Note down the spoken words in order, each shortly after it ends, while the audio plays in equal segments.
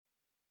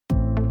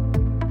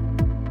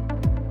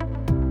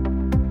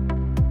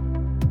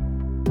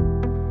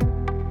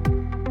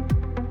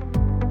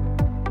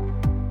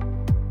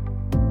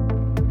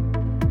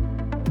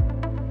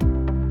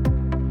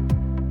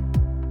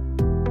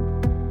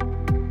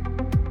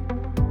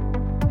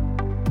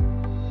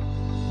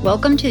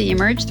Welcome to the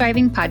Emerge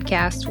Thriving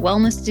podcast,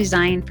 Wellness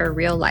Design for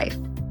Real Life.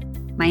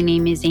 My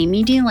name is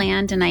Amy D.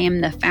 Land, and I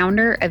am the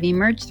founder of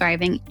Emerge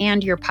Thriving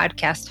and your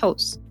podcast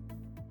host.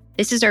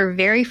 This is our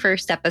very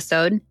first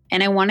episode,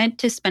 and I wanted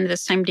to spend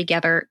this time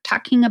together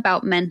talking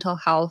about mental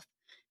health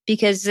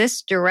because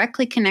this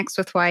directly connects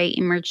with why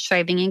Emerge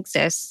Thriving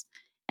exists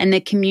and the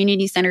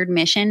community-centered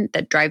mission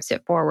that drives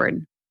it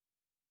forward.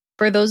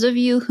 For those of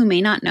you who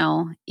may not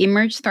know,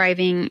 Emerge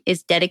Thriving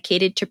is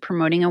dedicated to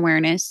promoting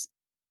awareness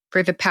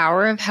for the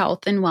power of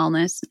health and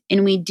wellness,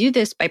 and we do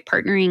this by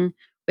partnering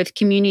with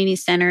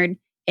community-centered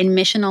and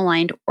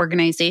mission-aligned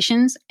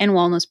organizations and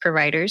wellness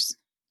providers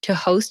to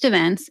host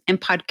events and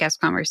podcast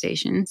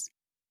conversations,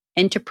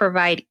 and to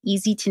provide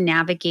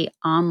easy-to-navigate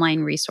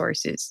online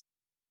resources.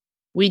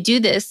 We do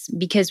this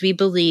because we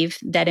believe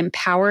that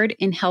empowered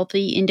and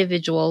healthy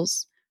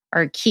individuals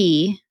are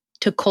key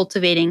to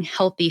cultivating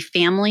healthy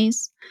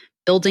families,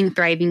 building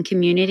thriving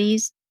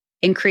communities,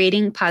 and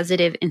creating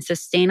positive and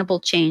sustainable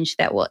change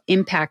that will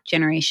impact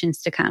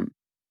generations to come.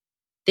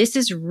 This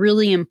is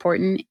really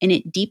important, and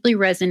it deeply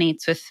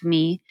resonates with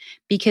me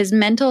because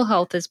mental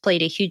health has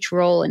played a huge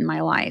role in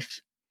my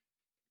life.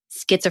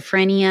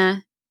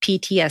 Schizophrenia,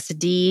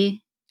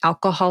 PTSD,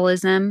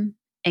 alcoholism,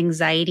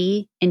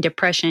 anxiety, and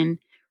depression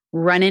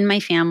run in my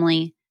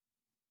family,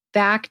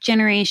 back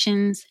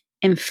generations,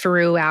 and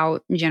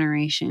throughout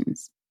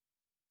generations.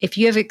 If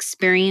you have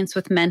experience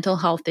with mental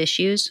health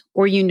issues,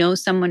 or you know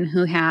someone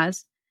who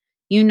has,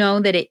 you know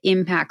that it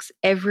impacts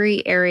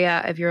every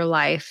area of your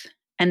life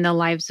and the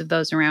lives of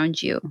those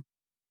around you.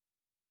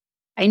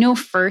 I know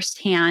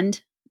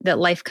firsthand that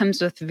life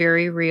comes with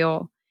very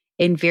real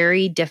and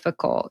very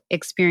difficult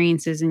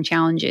experiences and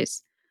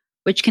challenges,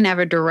 which can have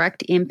a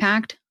direct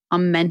impact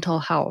on mental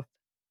health.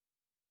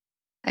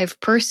 I've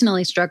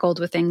personally struggled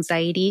with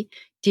anxiety,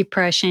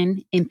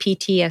 depression, and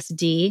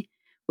PTSD,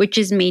 which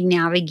has made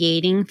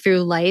navigating through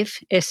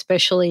life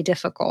especially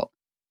difficult.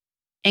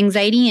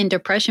 Anxiety and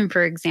depression,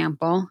 for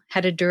example,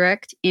 had a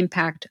direct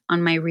impact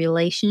on my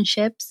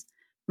relationships,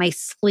 my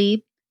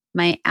sleep,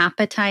 my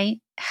appetite,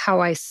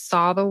 how I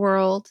saw the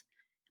world,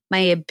 my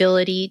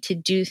ability to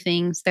do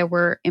things that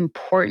were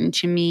important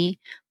to me,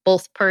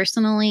 both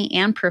personally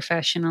and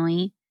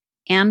professionally,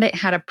 and it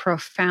had a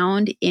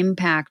profound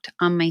impact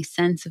on my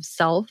sense of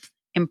self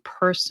and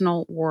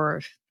personal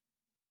worth.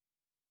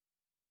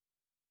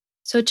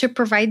 So to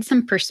provide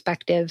some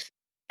perspective,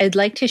 I'd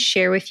like to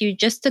share with you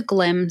just a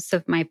glimpse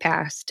of my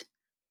past.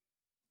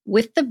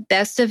 With the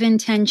best of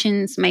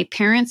intentions, my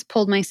parents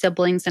pulled my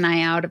siblings and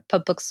I out of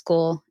public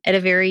school at a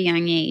very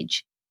young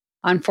age.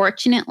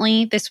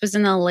 Unfortunately, this was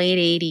in the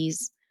late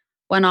 80s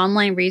when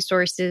online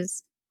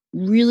resources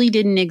really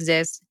didn't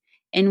exist,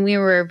 and we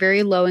were a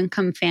very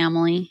low-income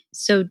family,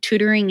 so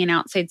tutoring and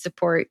outside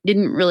support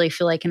didn't really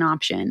feel like an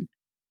option.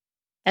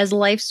 As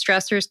life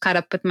stressors caught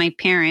up with my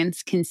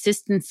parents,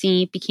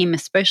 consistency became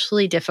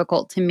especially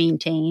difficult to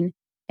maintain,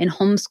 and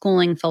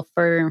homeschooling fell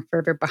further and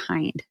further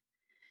behind.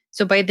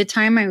 So by the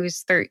time I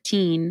was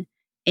 13,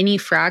 any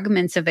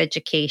fragments of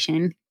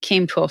education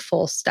came to a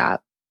full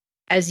stop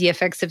as the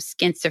effects of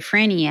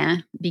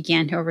schizophrenia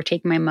began to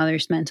overtake my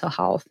mother's mental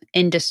health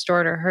and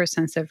distort her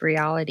sense of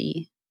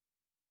reality.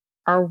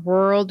 Our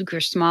world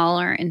grew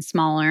smaller and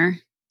smaller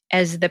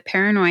as the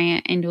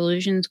paranoia and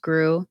delusions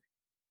grew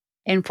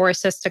and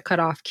forced us to cut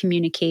off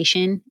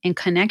communication and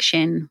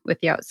connection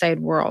with the outside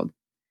world.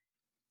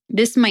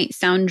 This might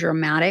sound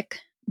dramatic,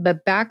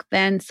 but back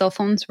then, cell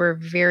phones were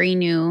very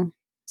new,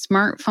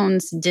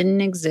 smartphones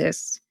didn't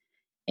exist,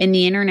 and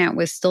the internet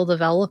was still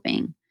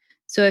developing.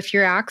 So if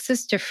your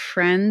access to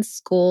friends,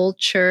 school,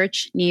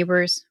 church,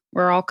 neighbors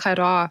were all cut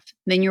off,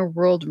 then your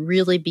world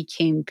really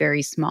became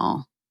very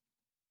small.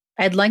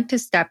 I'd like to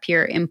stop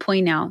here and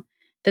point out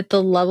that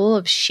the level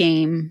of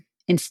shame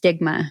and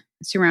stigma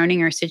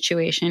surrounding our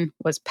situation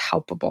was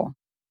palpable.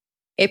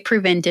 It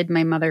prevented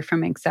my mother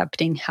from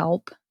accepting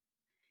help,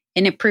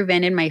 and it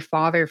prevented my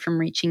father from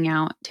reaching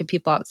out to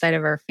people outside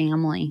of our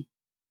family.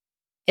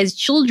 As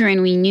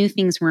children, we knew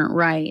things weren't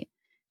right,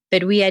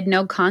 but we had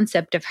no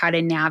concept of how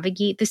to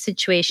navigate the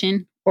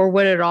situation or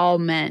what it all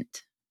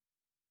meant.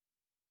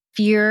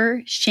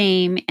 Fear,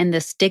 shame, and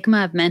the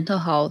stigma of mental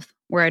health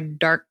were a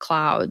dark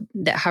cloud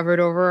that hovered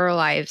over our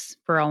lives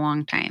for a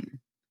long time.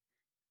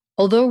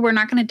 Although we're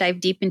not going to dive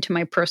deep into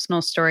my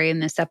personal story in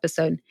this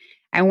episode,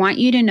 I want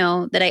you to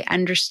know that I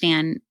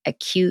understand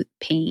acute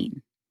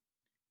pain.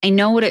 I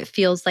know what it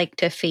feels like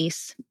to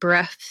face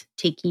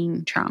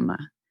breathtaking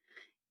trauma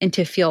and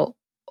to feel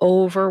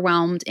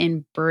overwhelmed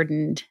and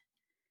burdened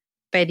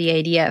by the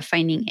idea of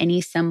finding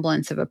any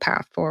semblance of a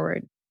path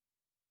forward.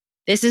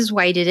 This is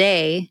why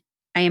today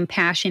I am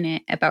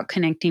passionate about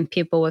connecting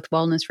people with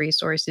wellness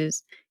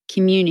resources,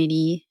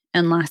 community,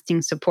 and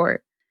lasting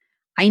support.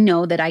 I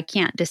know that I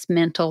can't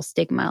dismantle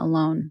stigma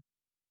alone,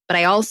 but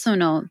I also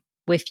know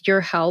with your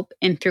help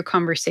and through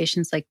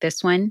conversations like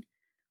this one,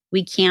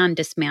 we can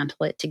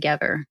dismantle it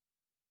together.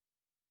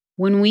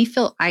 When we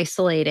feel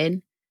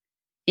isolated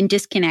and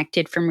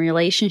disconnected from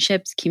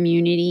relationships,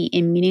 community,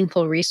 and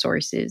meaningful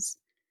resources,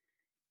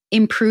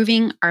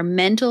 Improving our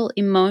mental,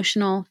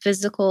 emotional,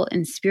 physical,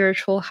 and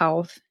spiritual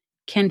health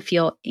can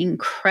feel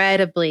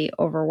incredibly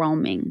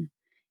overwhelming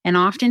and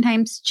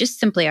oftentimes just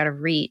simply out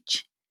of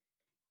reach.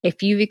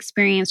 If you've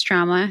experienced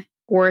trauma,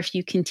 or if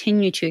you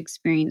continue to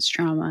experience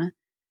trauma,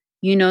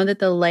 you know that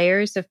the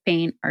layers of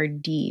pain are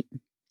deep,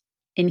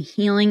 and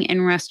healing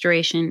and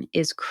restoration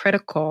is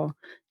critical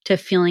to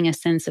feeling a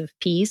sense of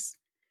peace,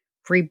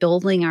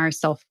 rebuilding our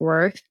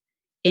self-worth,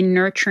 and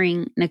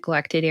nurturing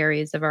neglected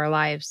areas of our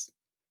lives.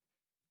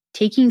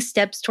 Taking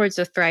steps towards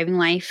a thriving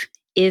life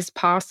is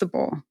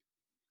possible.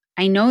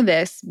 I know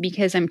this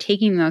because I'm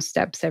taking those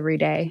steps every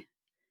day.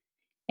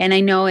 And I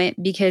know it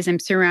because I'm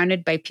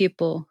surrounded by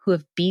people who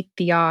have beat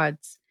the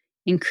odds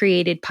and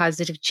created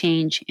positive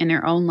change in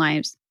their own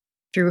lives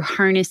through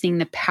harnessing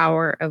the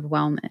power of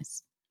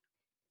wellness.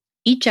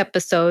 Each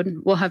episode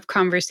will have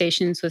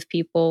conversations with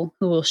people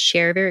who will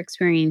share their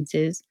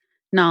experiences,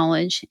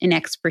 knowledge, and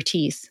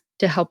expertise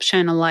to help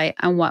shine a light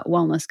on what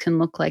wellness can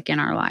look like in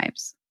our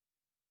lives.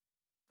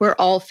 We're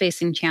all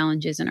facing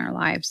challenges in our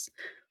lives,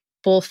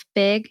 both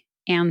big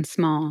and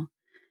small.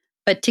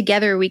 But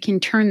together we can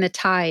turn the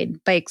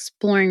tide by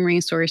exploring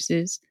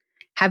resources,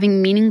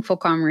 having meaningful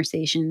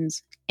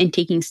conversations, and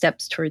taking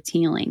steps towards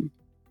healing.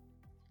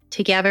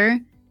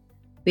 Together,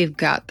 we've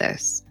got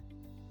this.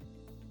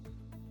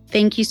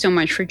 Thank you so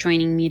much for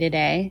joining me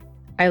today.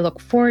 I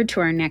look forward to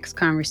our next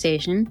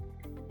conversation.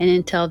 And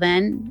until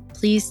then,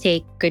 please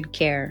take good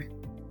care.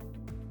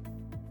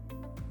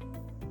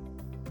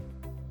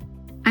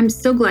 I'm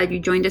so glad you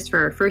joined us for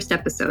our first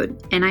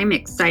episode, and I'm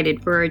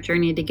excited for our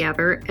journey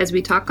together as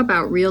we talk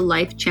about real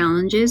life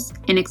challenges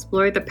and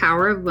explore the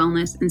power of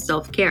wellness and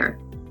self-care.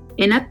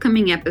 In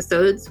upcoming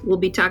episodes, we'll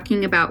be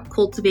talking about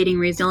cultivating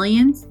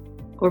resilience,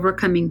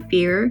 overcoming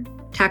fear,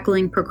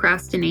 tackling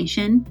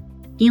procrastination,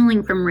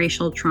 healing from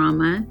racial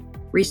trauma,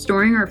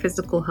 restoring our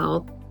physical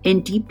health,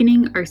 and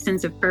deepening our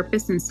sense of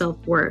purpose and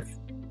self-worth.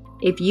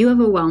 If you have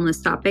a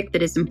wellness topic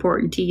that is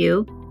important to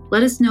you,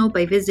 let us know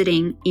by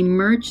visiting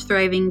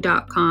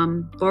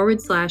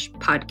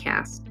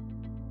emergethriving.com/podcast.